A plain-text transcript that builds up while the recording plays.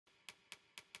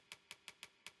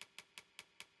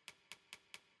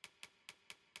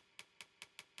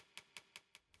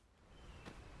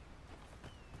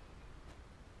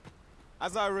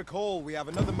As I recall, we have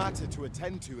another matter to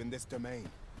attend to in this domain.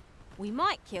 We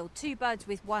might kill two birds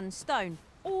with one stone,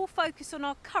 or focus on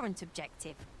our current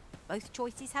objective. Both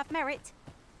choices have merit.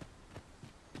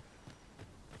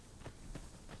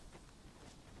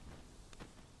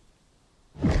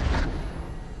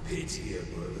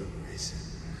 Pitiable arisen.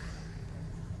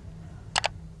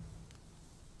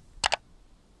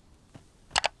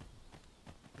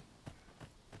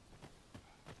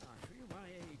 I feel my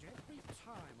age every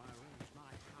time I raise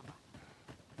my hammer.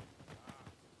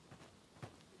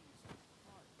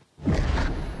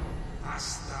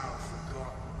 Hast thou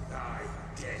forgotten thy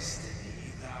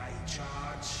destiny, thy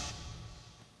charge?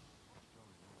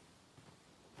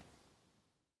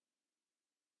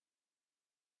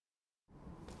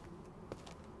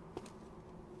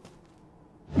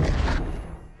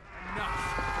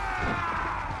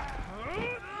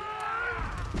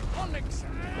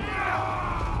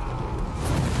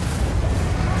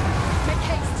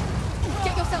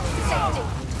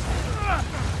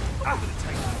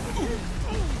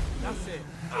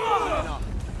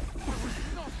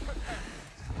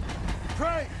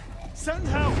 Send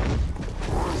help!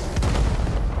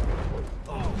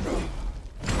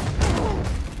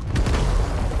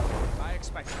 I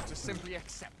expect you to simply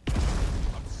accept.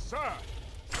 Absurd!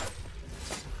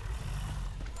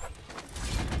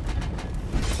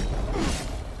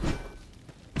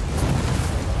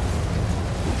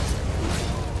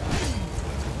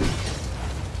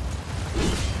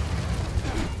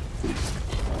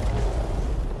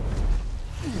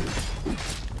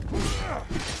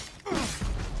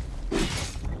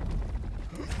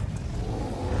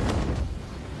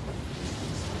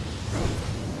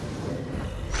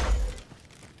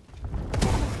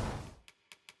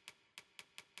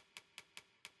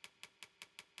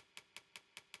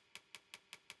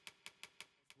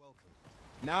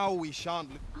 Now we shan't...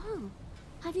 Oh,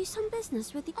 have you some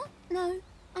business with the... Oh, no,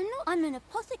 I'm not. I'm an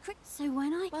apothecary. So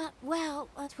when I... Well,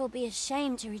 it will be a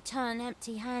shame to return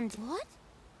empty-handed. What?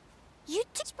 You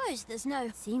suppose there's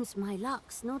no... Seems my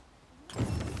luck's not...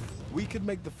 We could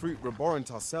make the fruit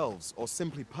reborant ourselves, or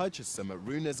simply purchase some at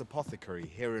Runa's apothecary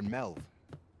here in Melv.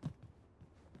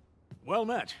 Well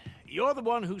met. You're the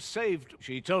one who saved...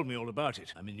 She told me all about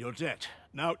it. I'm in your debt.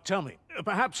 Now, tell me,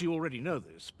 perhaps you already know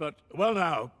this, but... Well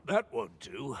now, that won't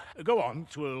do. Go on,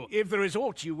 Twill. If there is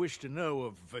aught you wish to know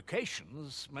of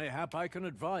vacations, mayhap I can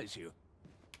advise you.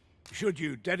 Should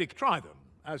you try them,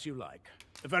 as you like.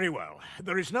 Very well.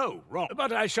 There is no wrong,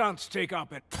 but I shan't take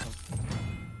up it.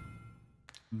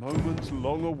 Moment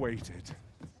long awaited.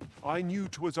 I knew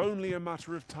 'twas only a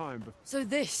matter of time. So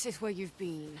this is where you've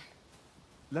been.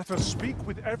 Let us speak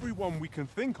with everyone we can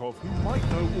think of who might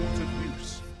know aught of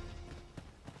use.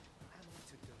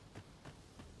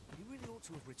 You really ought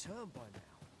to have returned by now.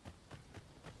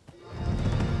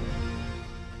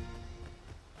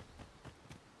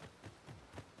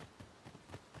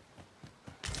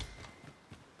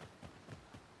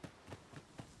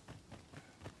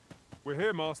 We're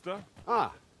here, Master.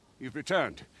 Ah, you've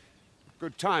returned.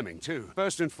 Good timing, too.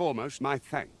 First and foremost, my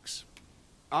thanks.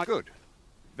 Ah, good.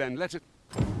 Then let it...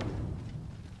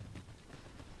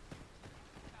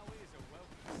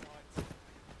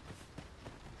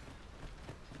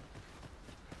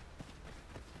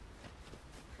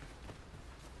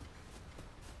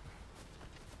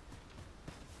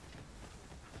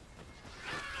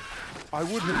 I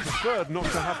would have preferred not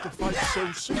to have to fight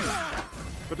so soon,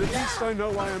 but at least I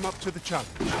know I am up to the challenge.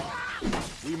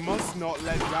 We must not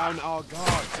let down our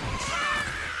guard.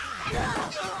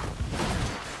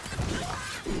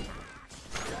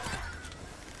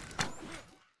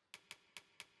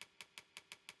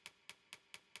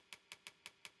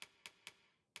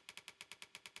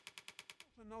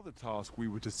 Another task we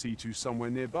were to see to somewhere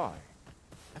nearby.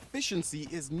 Efficiency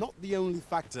is not the only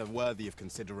factor worthy of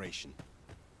consideration.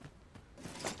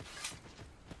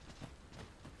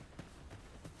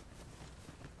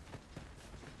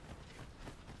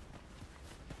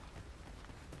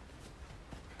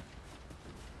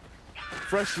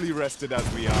 Freshly rested as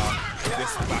we are,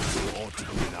 this battle ought to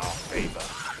be in our favor.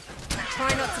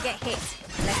 Try not to get hit,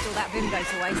 lest all that vim go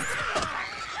to waste.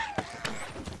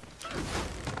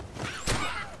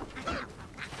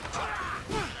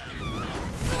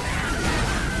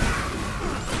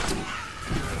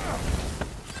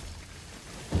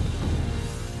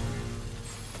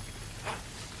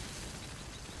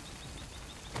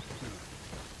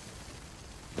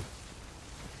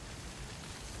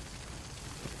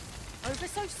 Over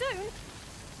so soon?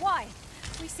 Why?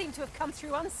 We seem to have come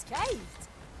through unscathed.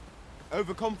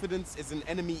 Overconfidence is an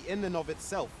enemy in and of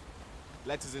itself.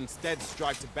 Let us instead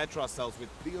strive to better ourselves with...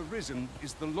 The Arisen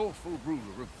is the lawful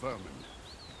ruler of vermin.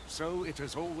 So it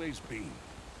has always been.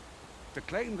 To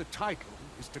claim the title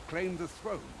is to claim the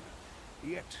throne.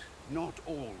 Yet, not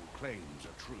all claims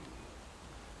are true.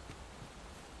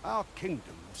 Our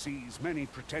kingdom sees many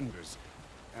pretenders,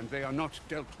 and they are not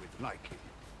dealt with lightly.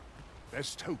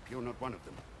 Best hope you're not one of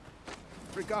them.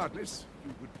 Regardless,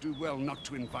 you would do well not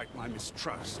to invite my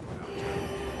mistrust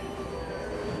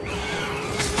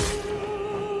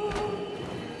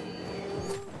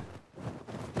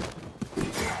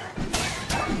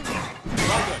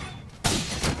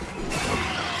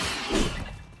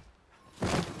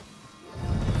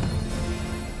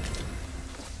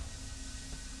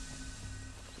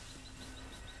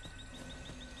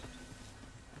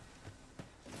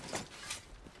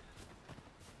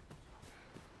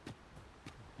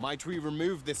Might we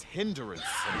remove this hindrance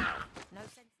somehow? No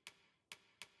sense.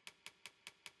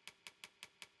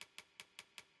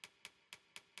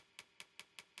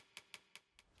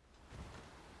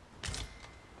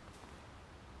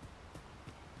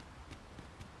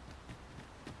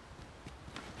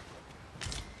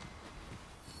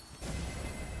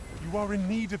 You are in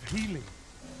need of healing.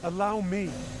 Allow me.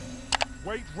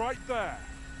 Wait right there.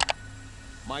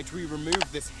 Might we remove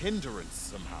this hindrance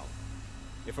somehow?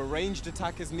 If a ranged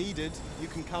attack is needed, you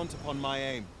can count upon my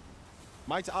aim.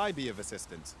 Might I be of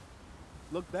assistance?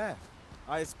 Look there.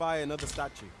 I espy another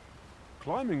statue.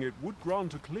 Climbing it would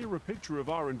grant a clearer picture of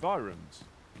our environs.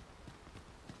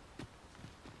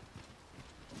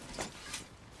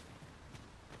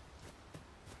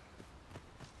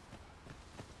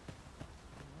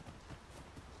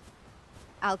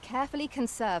 I'll carefully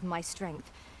conserve my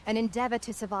strength and endeavor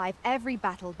to survive every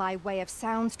battle by way of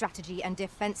sound strategy and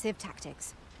defensive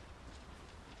tactics.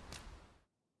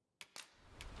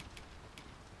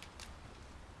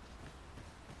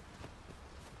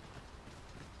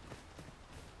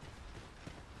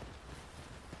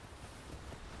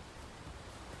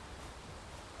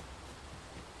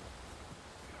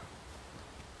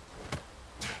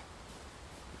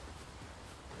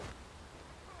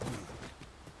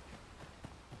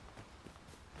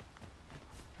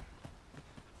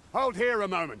 Hold here a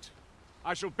moment.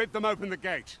 I shall bid them open the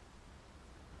gate.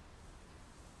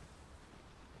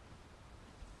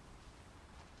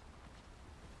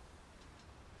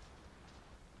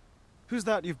 Who's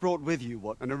that you've brought with you,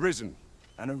 what? An arisen.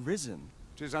 An arisen?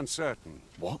 'Tis uncertain.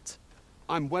 What?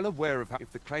 I'm well aware of how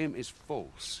if the claim is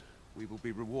false, we will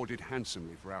be rewarded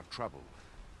handsomely for our trouble.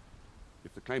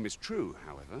 If the claim is true,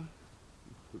 however,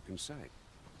 who can say?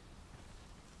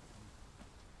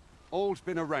 All's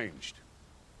been arranged.